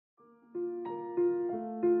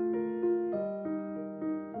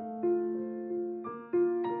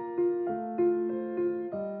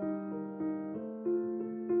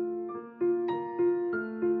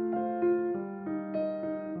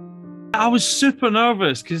I was super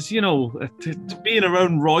nervous because, to being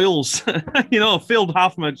around royals, I failed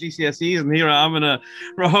half my GCSEs and here I am in a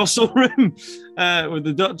rehearsal room with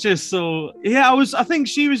the Duchess. So, yeah, I think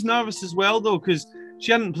she was nervous as well, though, because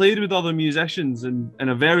she hadn't played with other musicians in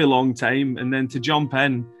a very long time. And then to jump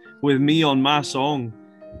in with me on my song,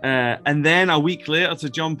 and then a week later to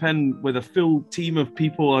jump in with a full team of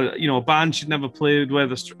people, a band she'd never played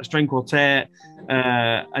with, a string quartet,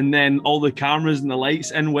 and then all the cameras and the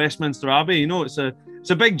lights in Westminster Abbey. It's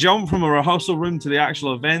a big jump from a rehearsal room to the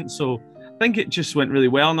actual event. So I think it just went really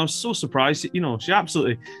well, and I was so surprised. She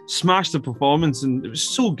absolutely smashed the performance, and it was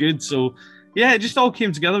so good. So yeah, it just all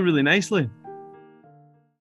came together really nicely.